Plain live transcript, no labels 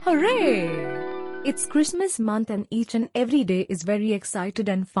Hooray! It's Christmas month and each and every day is very excited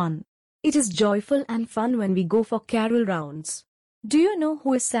and fun. It is joyful and fun when we go for carol rounds. Do you know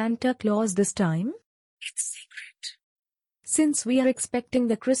who is Santa Claus this time? It's secret. Since we are expecting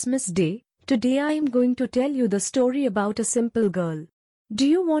the Christmas day, today I am going to tell you the story about a simple girl. Do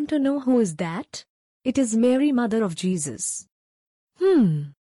you want to know who is that? It is Mary, mother of Jesus.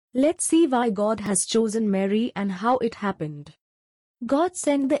 Let's see why God has chosen Mary and how it happened. God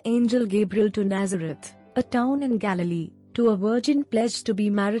sent the angel Gabriel to Nazareth, a town in Galilee, to a virgin pledged to be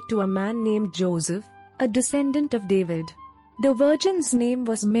married to a man named Joseph, a descendant of David. The virgin's name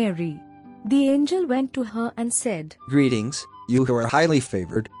was Mary. The angel went to her and said, "Greetings, you who are highly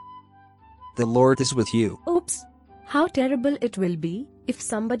favored. The Lord is with you." Oops! How terrible it will be if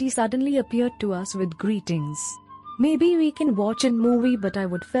somebody suddenly appeared to us with greetings. Maybe we can watch a movie, but I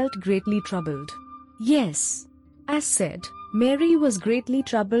would felt greatly troubled. Yes. As said, Mary was greatly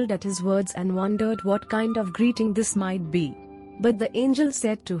troubled at his words and wondered what kind of greeting this might be. But the angel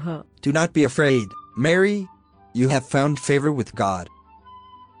said to her, "Do not be afraid, Mary. You have found favor with God.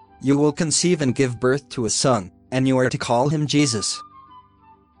 You will conceive and give birth to a son, and you are to call him Jesus.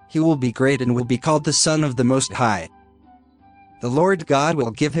 He will be great and will be called the Son of the Most High. The Lord God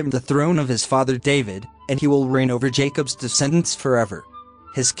will give him the throne of his father David, and he will reign over Jacob's descendants forever.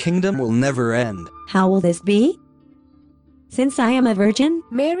 His kingdom will never end." "How will this be, since I am a virgin?"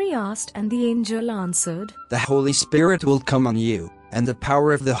 Mary asked, and the angel answered, "The Holy Spirit will come on you, and the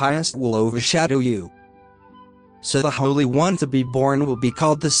power of the Highest will overshadow you. So the Holy One to be born will be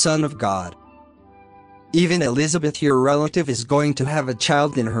called the Son of God. Even Elizabeth, your relative, is going to have a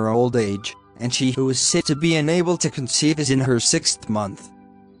child in her old age, and she who is said to be unable to conceive is in her 6th month.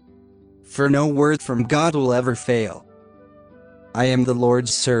 For no word from God will ever fail. I am the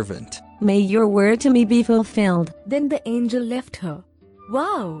Lord's servant. May your word to me be fulfilled." Then the angel left her.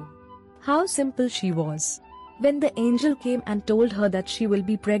 Wow! How simple she was. When the angel came and told her that she will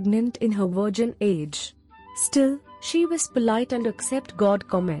be pregnant in her virgin age, still, she was polite and accept God's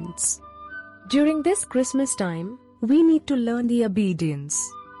comments. During this Christmas time, we need to learn the obedience.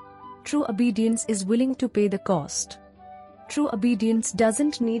 True obedience is willing to pay the cost. True obedience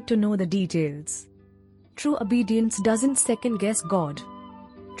doesn't need to know the details. True obedience doesn't second-guess God.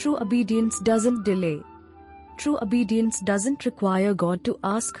 True obedience doesn't delay. True obedience doesn't require God to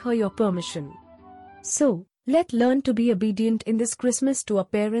ask her your permission. So, let's learn to be obedient in this Christmas to our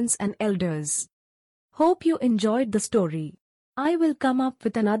parents and elders. Hope you enjoyed the story. I will come up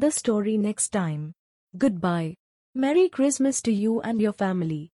with another story next time. Goodbye. Merry Christmas to you and your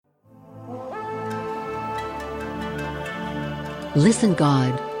family. Listen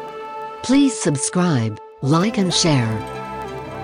God. Please subscribe, like and share.